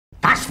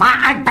war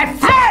ein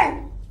Befehl!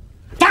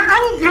 Der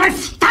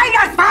Angriff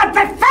Steiners war ein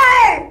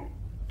Befehl!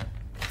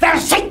 Wer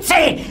schickt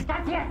Sie?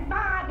 Dass Sie es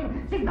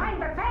wagen, Sie meinen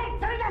Befehl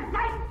zu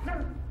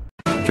widersetzen!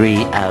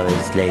 3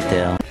 hours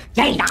later.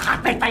 Jeder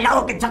hat mich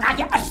belogen, sogar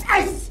die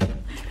SS!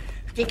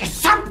 Die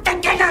gesamte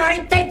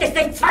Generalität ist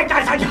nichts weiter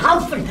als ein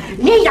Haufen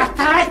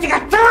niederträchtiger,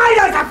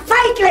 treuloser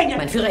Feiglinge!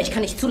 Mein Führer, ich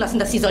kann nicht zulassen,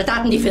 dass die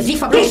Soldaten, die für Sie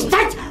verbringen... Ihr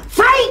seid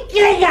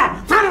Feiglinge!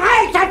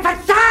 Verreiter,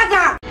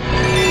 Versager!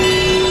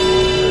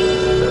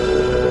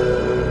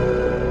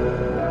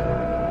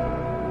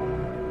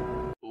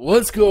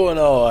 What's going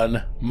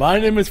on? My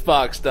name is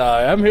Foxdie.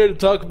 I'm here to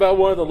talk about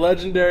one of the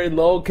legendary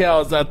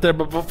lolcows out there,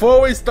 but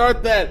before we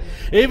start that,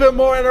 even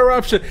more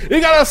interruption,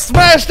 you gotta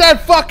smash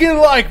that fucking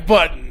like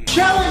button!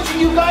 Challenging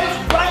you guys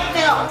right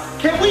now!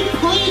 Can we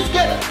please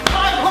get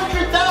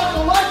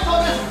 500,000 likes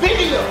on this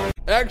video?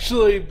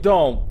 Actually,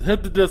 don't.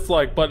 Hit the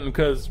dislike button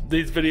because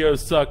these videos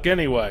suck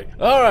anyway.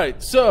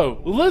 Alright,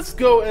 so let's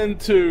go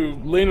into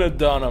Lena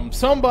Dunham.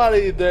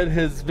 Somebody that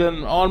has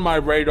been on my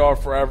radar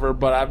forever,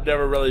 but I've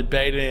never really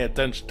paid any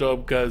attention to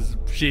him because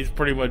she's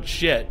pretty much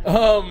shit.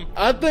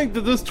 I think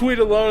that this tweet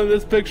alone and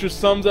this picture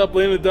sums up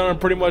Lena Dunham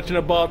pretty much in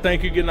a ball.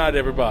 Thank you, good night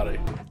everybody.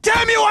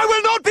 Damn you, I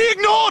will not be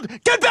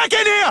ignored! Get back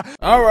in here!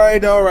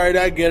 Alright,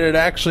 I get it. I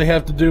actually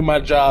have to do my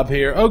job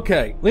here.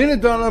 Okay, Lena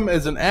Dunham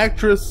is an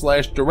actress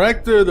slash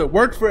director that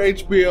worked for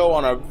HBO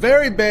on a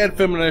very bad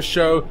feminist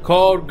show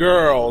called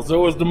Girls. It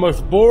was the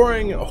most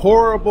boring,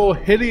 horrible,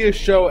 hideous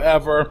show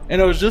ever,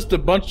 and it was just a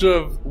bunch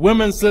of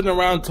women sitting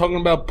around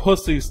talking about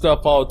pussy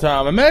stuff all the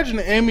time. Imagine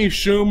Amy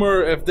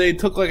Schumer if they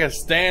took like a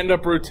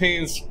stand-up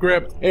routine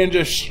script and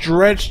just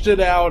stretched it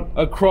out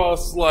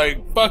across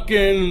like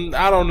fucking,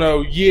 I don't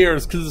know,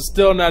 years, because it's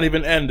still not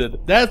even ended.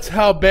 That's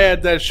how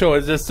bad that show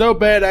is. It's so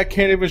bad I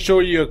can't even show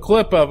you a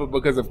clip of it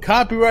because of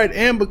copyright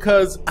and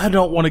because I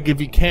don't want to give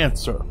you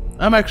cancer.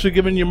 I'm actually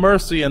giving you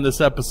mercy in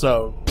this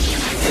episode.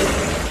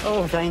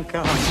 Oh, thank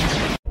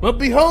God. But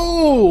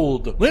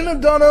behold, Lena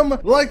Dunham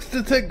likes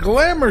to take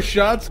glamour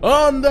shots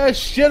on the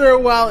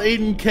shitter while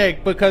eating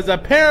cake because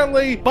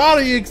apparently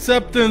body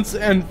acceptance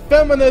and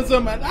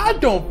feminism, and I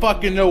don't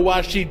fucking know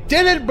why she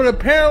did it, but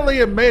apparently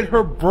it made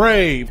her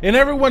brave. And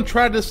everyone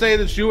tried to say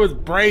that she was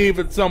brave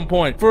at some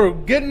point for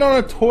getting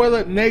on a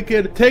toilet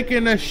naked,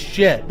 taking a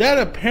shit. That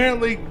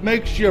apparently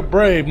makes you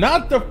brave,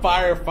 not the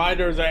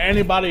firefighters or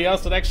anybody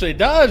else that actually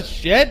does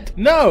shit.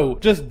 No,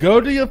 just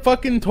go to your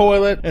fucking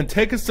toilet and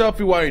take a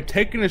selfie while you're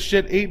taking a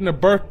shit, eating a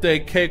birthday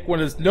cake when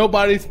it's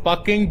nobody's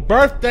fucking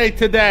birthday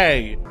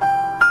today.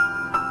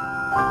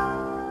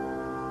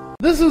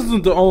 This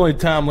isn't the only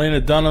time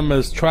Lena Dunham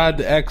has tried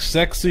to act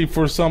sexy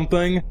for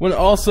something, when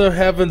also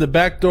having the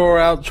back door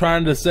out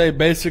trying to say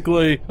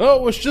basically,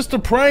 oh, it's just a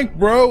prank,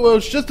 bro,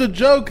 it's just a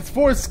joke, it's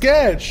for a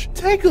sketch.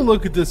 Take a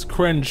look at this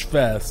cringe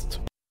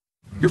fest.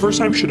 Your first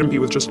time shouldn't be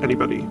with just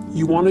anybody.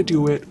 You want to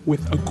do it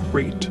with a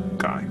great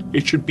guy.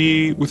 It should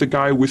be with a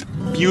guy with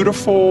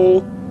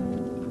beautiful,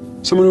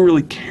 someone who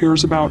really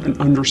cares about and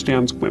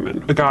understands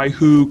women. A guy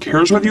who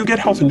cares whether you get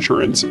health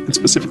insurance, and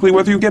specifically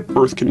whether you get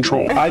birth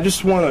control. I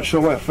just want to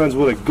show my friends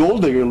what a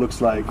gold digger looks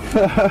like.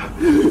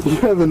 You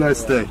have a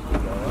nice day.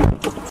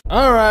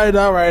 Alright,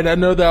 I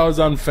know that was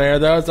unfair.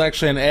 That was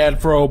actually an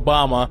ad for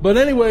Obama. But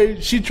anyway,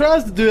 she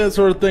tries to do that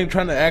sort of thing,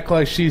 trying to act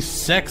like she's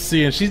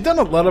sexy, and she's done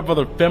a lot of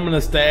other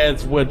feminist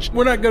ads, which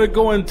we're not gonna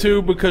go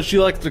into because she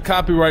likes to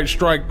copyright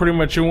strike pretty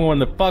much anyone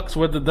that fucks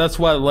with it. That's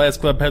why the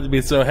last clip had to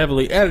be so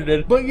heavily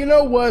edited. But you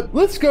know what?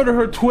 Let's go to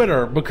her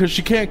Twitter, because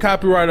she can't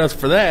copyright us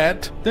for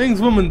that.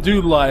 Things women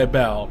do lie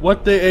about.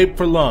 What they ate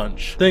for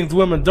lunch. Things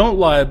women don't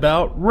lie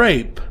about.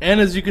 Rape. And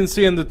as you can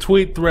see in the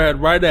tweet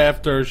thread right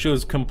after, she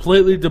was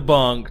completely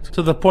debunked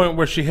to the point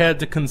where she had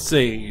to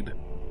concede.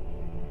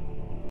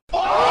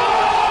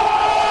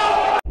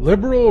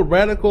 Liberal,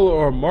 radical,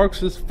 or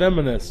Marxist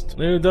feminist?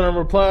 Lena Dunham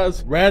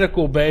replies,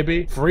 radical,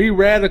 baby. Free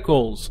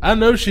radicals. I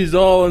know she's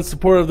all in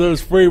support of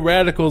those free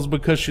radicals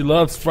because she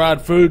loves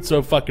fried food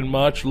so fucking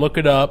much. Look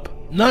it up.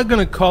 Not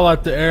gonna call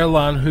out the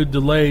airline who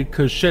delayed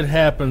cause shit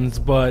happens,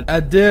 but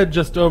I did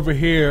just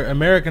overhear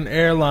American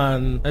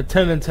airline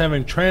attendants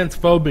having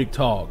transphobic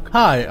talk.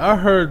 Hi, I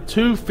heard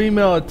 2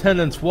 female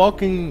attendants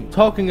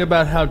talking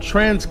about how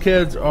trans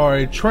kids are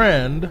a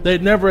trend.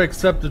 They'd never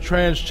accept a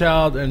trans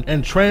child and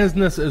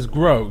transness is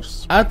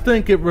gross. I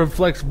think it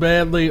reflects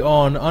badly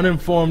on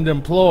uninformed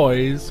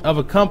employees of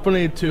a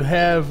company to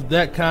have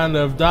that kind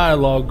of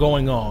dialogue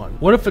going on.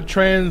 What if a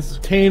trans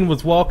teen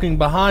was walking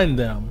behind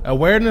them?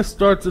 Awareness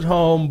starts at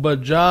home,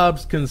 but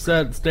jobs can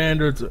set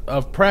standards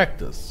of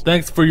practice.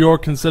 Thanks for your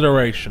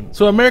consideration.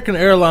 So American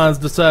Airlines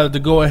decided to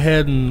go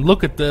ahead and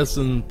look at this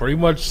and pretty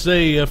much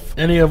see if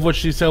any of what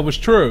she said was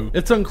true.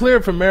 It's unclear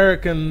if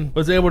American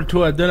was able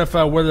to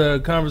identify where the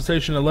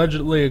conversation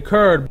allegedly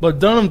occurred, but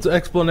Dunham's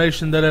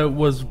explanation that it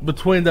was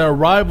between the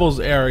arrivals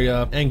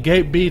area and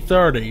gate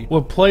B30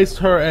 would place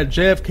her at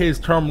JFK's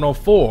Terminal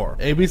 4.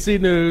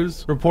 ABC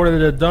News reported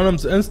that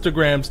Dunham's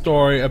Instagram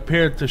story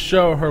appeared to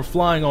show her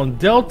flying on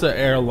Delta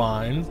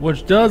Airlines, which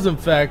which does in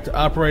fact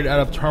operate out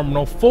of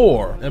Terminal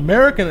 4.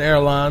 American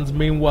Airlines,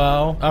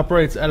 meanwhile,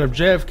 operates out of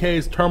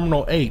JFK's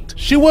Terminal 8.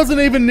 She wasn't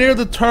even near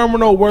the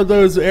terminal where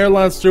those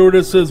airline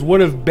stewardesses would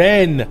have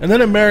been. And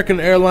then American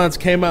Airlines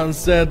came out and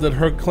said that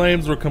her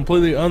claims were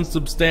completely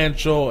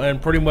unsubstantial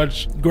and pretty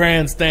much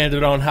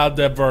grandstanded on how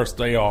diverse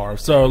they are.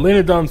 So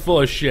Lena Dunham's full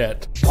of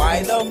shit.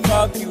 Why the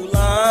fuck you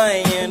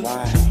lying?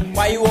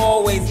 Why you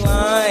always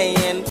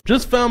lying?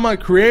 Just found my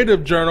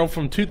creative journal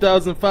from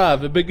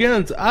 2005. It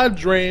begins, I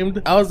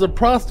dreamed I was a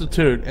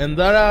prostitute and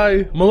that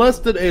I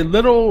molested a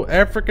little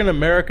African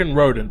American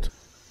rodent.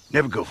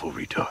 Never go full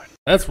retard.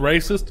 That's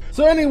racist.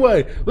 So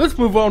anyway, let's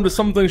move on to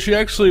something she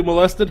actually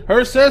molested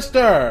her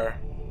sister.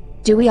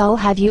 Do we all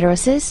have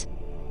uteruses?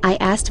 I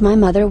asked my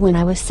mother when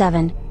I was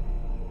 7.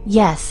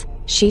 Yes,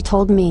 she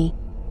told me.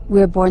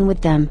 We're born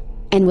with them,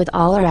 and with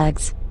all our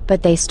eggs,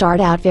 but they start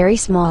out very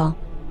small.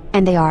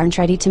 And they aren't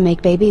ready to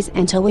make babies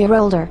until we're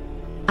older.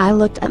 I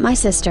looked at my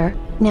sister,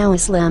 now a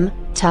slim,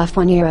 tough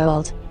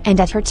 1-year-old, and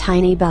at her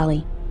tiny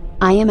belly.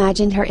 I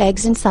imagined her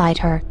eggs inside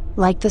her,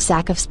 like the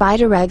sack of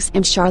spider eggs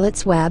in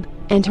Charlotte's Web,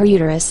 and her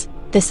uterus,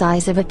 the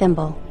size of a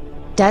thimble.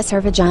 Does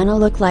her vagina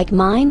look like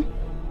mine?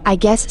 I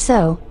guess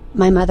so,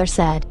 my mother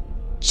said.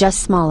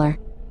 Just smaller.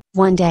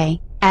 One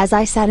day, as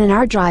I sat in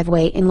our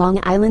driveway in Long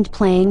Island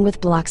playing with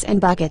blocks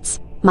and buckets,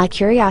 my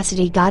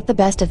curiosity got the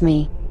best of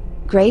me.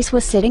 Grace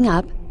was sitting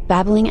up,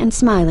 babbling and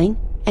smiling,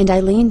 and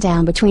I leaned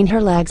down between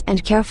her legs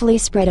and carefully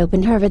spread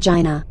open her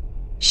vagina.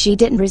 She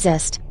didn't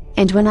resist,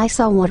 and when I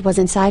saw what was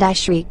inside I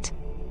shrieked.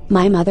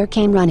 My mother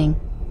came running.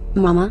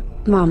 Mama,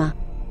 Mama.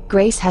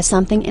 Grace has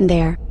something in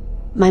there.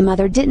 My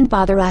mother didn't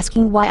bother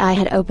asking why I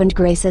had opened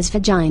Grace's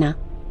vagina.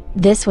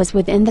 This was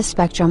within the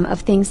spectrum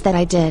of things that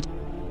I did.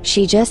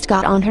 She just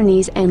got on her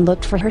knees and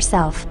looked for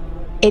herself.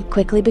 It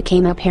quickly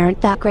became apparent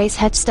that Grace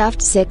had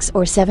stuffed 6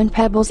 or 7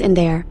 pebbles in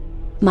there.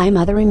 My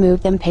mother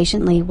removed them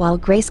patiently while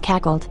Grace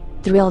cackled,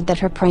 thrilled that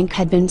her prank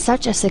had been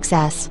such a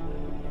success.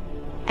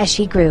 As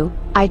she grew,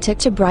 I took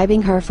to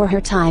bribing her for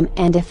her time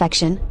and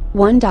affection,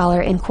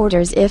 $1 in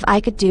quarters if I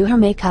could do her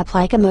makeup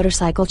like a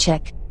motorcycle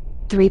chick.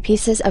 3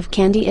 pieces of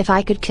candy if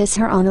I could kiss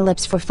her on the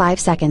lips for 5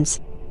 seconds.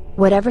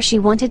 Whatever she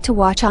wanted to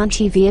watch on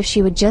TV if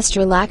she would just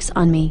relax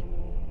on me.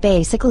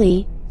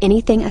 Basically,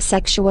 anything a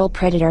sexual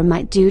predator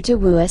might do to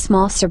woo a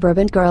small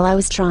suburban girl I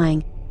was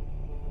trying.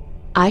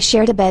 I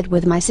shared a bed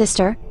with my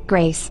sister,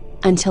 Grace,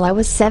 until I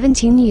was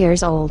 17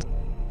 years old.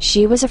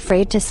 She was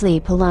afraid to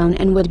sleep alone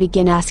and would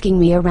begin asking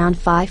me around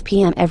 5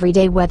 p.m. every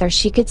day whether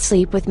she could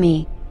sleep with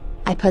me.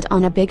 I put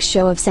on a big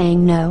show of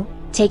saying no,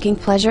 taking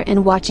pleasure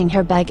in watching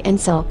her beg and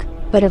sulk,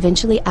 but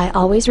eventually I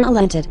always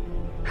relented.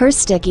 Her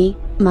sticky,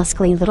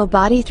 muscly little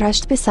body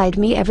thrashed beside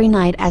me every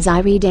night as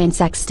I read Anne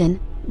Sexton,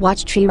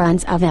 watched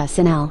reruns of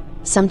SNL,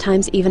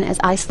 sometimes even as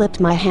I slipped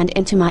my hand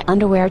into my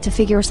underwear to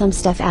figure some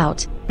stuff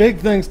out. Big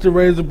thanks to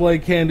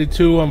Razorblade Candy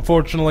 2,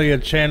 unfortunately a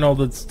channel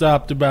that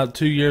stopped about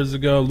 2 years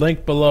ago.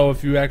 Link below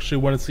if you actually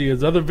want to see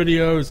his other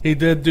videos. He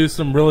did do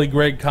some really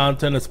great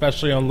content,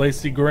 especially on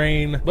Lacey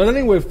Green. But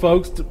anyway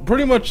folks,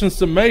 pretty much in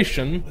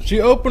summation, she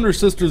opened her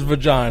sister's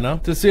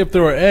vagina to see if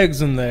there were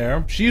eggs in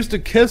there. She used to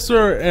kiss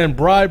her and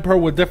bribe her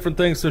with different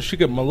things so she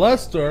could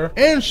molest her,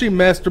 and she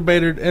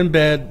masturbated in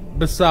bed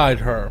beside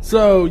her.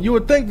 So you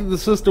would think that the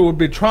sister would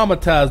be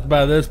traumatized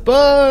by this,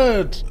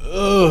 but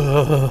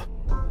ugh.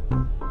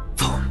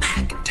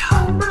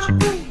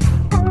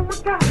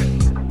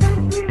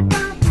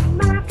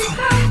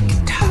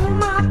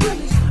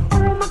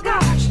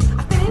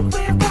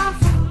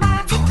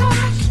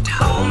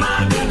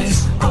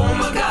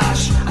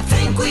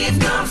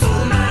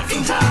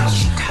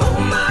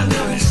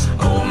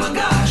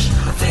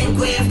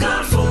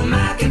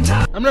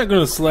 I'm not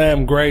going to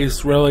slam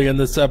Grace really in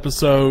this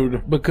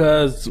episode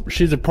because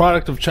she's a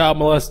product of child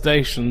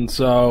molestation,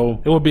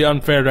 so it would be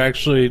unfair to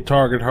actually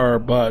target her,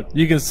 but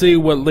you can see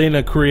what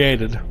Lena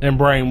created and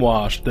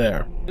brainwashed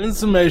there. In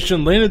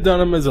summation, Lena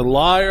Dunham is a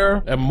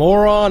liar, a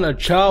moron, a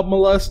child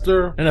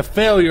molester, and a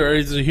failure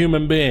as a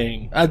human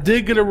being. I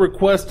did get a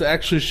request to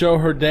actually show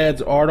her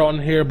dad's art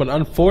on here, but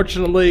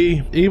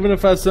unfortunately, even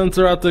if I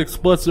censor out the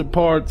explicit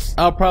parts,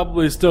 I'll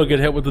probably still get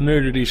hit with the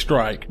nudity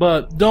strike.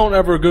 But don't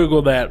ever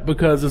Google that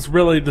because it's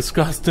really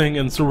disgusting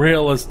and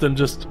surrealist and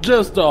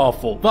just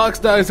awful. Fox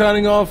Die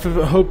signing off.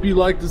 I hope you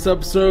liked this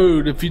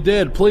episode. If you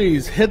did,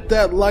 please hit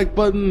that like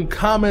button,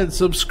 comment,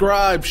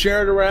 subscribe,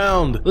 share it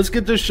around. Let's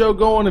get this show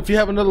going. If you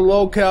have another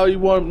locale you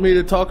want me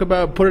to talk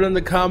about, put it in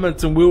the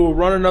comments and we will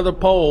run another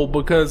poll,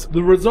 because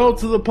the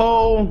results of the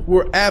poll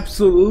were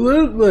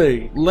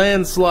absolutely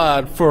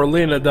landslide for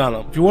Lena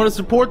Dunham. If you want to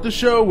support the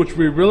show, which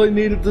we really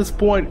need at this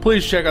point,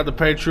 please check out the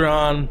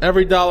Patreon.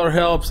 Every dollar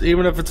helps,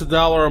 even if it's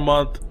 $1 a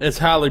month. It's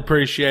highly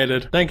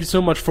appreciated. Thank you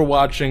so much for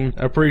watching.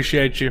 I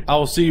appreciate you. I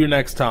will see you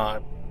next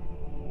time.